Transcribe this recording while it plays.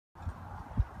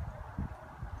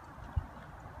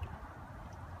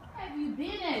you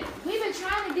been at? We've been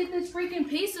trying to get this freaking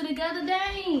pizza together,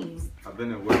 dang. I've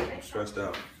been at work. I'm stressed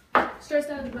out. Stressed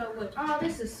out about what? Oh,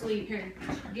 this is sweet. Here,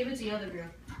 give it to the other girl.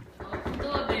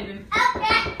 Do it, baby.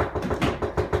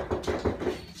 Okay.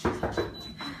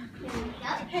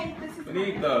 Hey, this is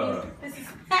Benita. This is.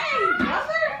 Hey,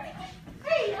 brother.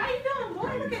 Hey, how you doing,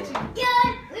 boy? Look at you.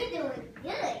 Good. We're doing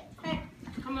good. Hey,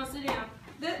 come on, sit down.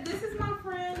 This is my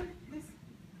friend.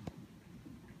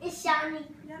 It's shiny.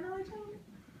 Y'all know each other?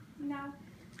 No.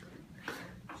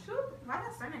 Shoot, why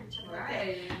not surname each other?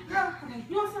 Right. Girl,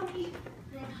 you want something to eat?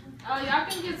 Oh, y'all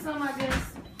can get some, I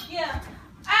guess. Yeah.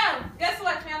 Oh, guess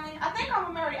what, family? I think I'm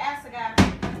gonna marry Asa guy.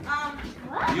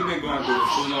 What? You've been going through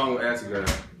too long with Acid Girl.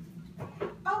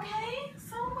 Okay,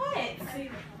 so what?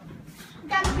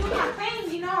 Gotta do my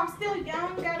thing, you know, I'm still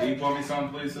young. Can you pour me something,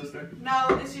 please, sister?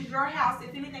 No, this is your house.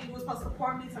 If anything, you were supposed to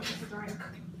pour me something to drink.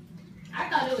 I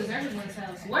thought it was everyone's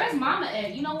house. Where's Mama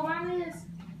at? You know where Mama is?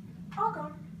 I'll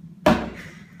go.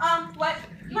 What?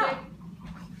 No.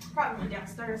 Probably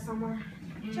downstairs somewhere.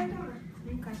 Check on her.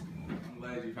 Okay. I'm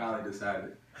glad you finally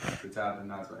decided to tie the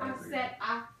knots with I Acid Girl. said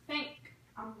I think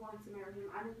I'm going to marry him.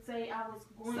 I didn't say I was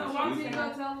going to. So why don't you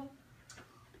go tell him?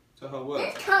 Tell her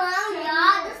what? Just come on,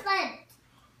 y'all. Just like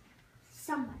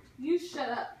somebody. You shut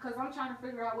up, because I'm trying to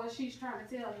figure out what she's trying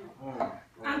to tell you. Oh.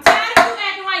 I'm tired of you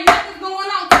acting like nothing's going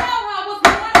on. Tell her what's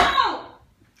going on.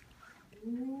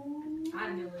 Ooh. I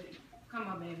knew it. Come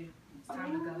on, baby. It's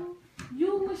time to go.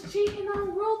 You was cheating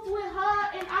on Ruth with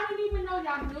her, and I didn't even know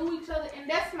y'all knew each other, and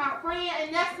that's my friend,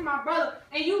 and that's my brother,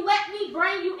 and you let me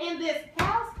bring you in this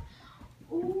house?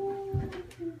 Ooh.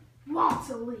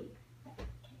 Walter Lee.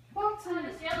 Walter,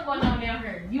 There's the other one down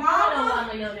here. You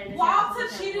Walter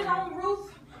cheated on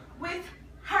Ruth with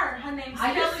her. Her name's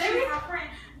Are you Stella. She's serious? my friend.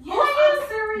 Yes, Who are you? I'm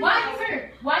serious. Why are you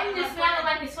serious? Why you just smiling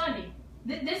like it's funny?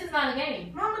 This is not a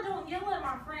game. Mama, don't yell at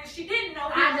my friend. She didn't know.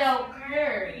 I don't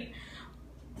care.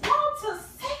 Walter,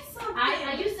 say something.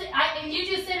 And you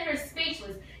just sitting here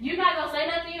speechless. You're not gonna say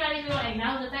nothing. You're not even gonna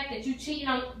acknowledge the fact that you cheated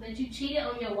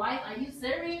on your wife. Are you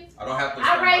serious? I don't have to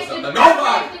I explain raised myself you. to nobody.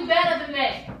 I raised you better than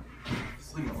that.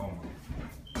 Sleep on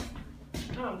me.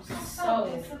 I'm so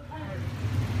so. disappointed.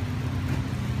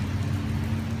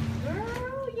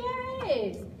 Girl,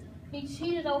 yes. He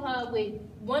cheated on her with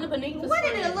one of Benita's What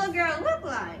did friends. the little girl look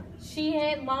like? She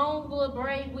had long little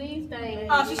braid weave things.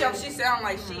 Oh, she sound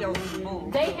like she on the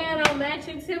move. They had on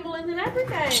matching Timberlands and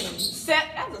everything. Set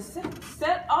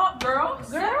up, girl.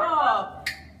 Set up.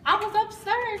 I was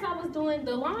upstairs. I was doing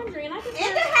the laundry, and I just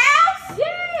In the house?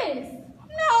 Yes.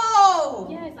 No.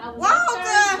 Yes, I was Walter.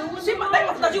 upstairs They doing must the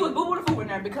have thought you laundry. was boo-boo the food in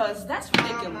there because that's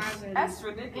ridiculous. my goodness. That's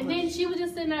ridiculous. And then she was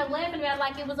just sitting there laughing at it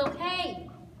like it was okay.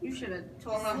 You should have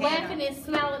told her. Laughing and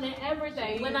smiling and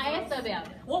everything. When I asked her about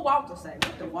it, What Walter say?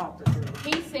 What did Walter do?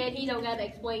 he said he don't got to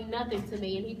explain nothing to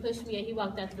me, and he pushed me and he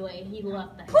walked out the door and he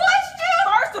left that. Pushed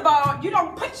you? First of all, you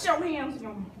don't put your hands on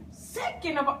your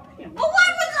second of all. But what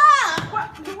was up?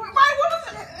 What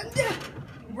was it?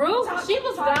 Ruth, she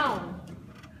was gone.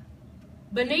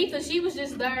 Benita, she was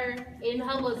just there in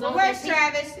her little zone. Where's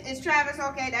Travis? Is Travis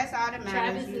okay? That's all that matters.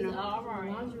 Travis you is know. all right.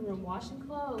 Laundry room washing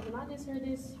clothes, and I just heard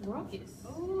this ruckus.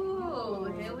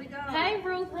 Ooh, here we go. Hey,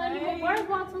 Ruth, honey, Hey. where's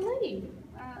Walter Lee?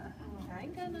 I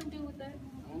ain't got nothing to do with that.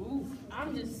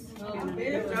 I'm just so I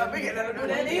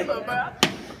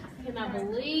cannot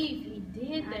believe he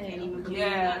did that. can't even believe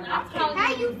Yeah. I thought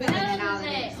How he you was feeling better in all than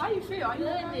of that. this? How you feel? Are you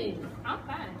Goodness, I'm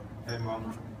fine. Hey,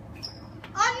 mama.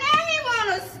 Oh, now he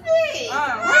wanna speak.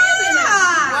 Where you been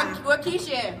at? What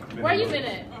Keisha? Where you been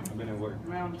at? I've been at work.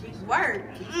 Around Keisha. Work.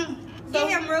 Get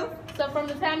him, Ruth. So from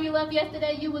the time you left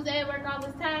yesterday, you was at work all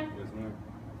this time? Yes, ma'am.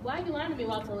 Why you lying to me,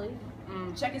 Walter Lee?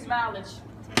 Check his mileage.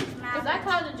 Because I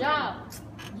called the job.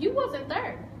 You wasn't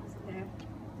there.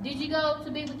 Did you go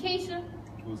to be with Keisha?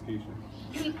 Who's Keisha?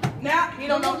 Now, The you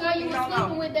don't know. little girl you You was don't sleeping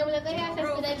know. with that was at the house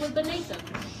yesterday with Benita.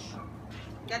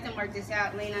 Let them work this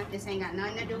out, Lena. This ain't got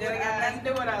nothing to do with They got nothing us. to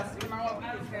do with us. You know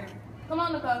what? Okay. Come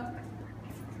on, Nicole.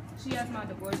 She has my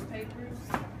divorce papers.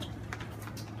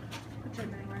 Put your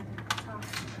name right there.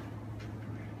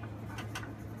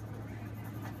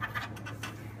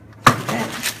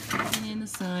 In the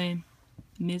Sun,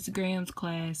 Miss Graham's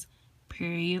class,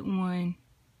 period 1,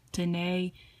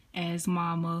 Tanae as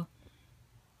Mama,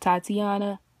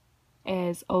 Tatiana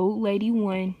as Old Lady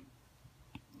 1,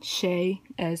 Shay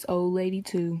as Old Lady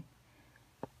 2,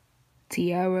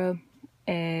 Tiara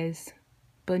as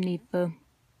Benita,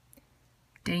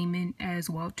 Damon as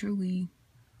Walter Lee,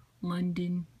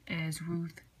 London as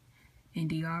Ruth, and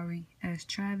Diari as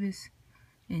Travis,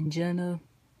 and Jenna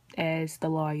as the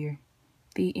lawyer.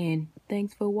 The end.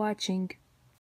 Thanks for watching.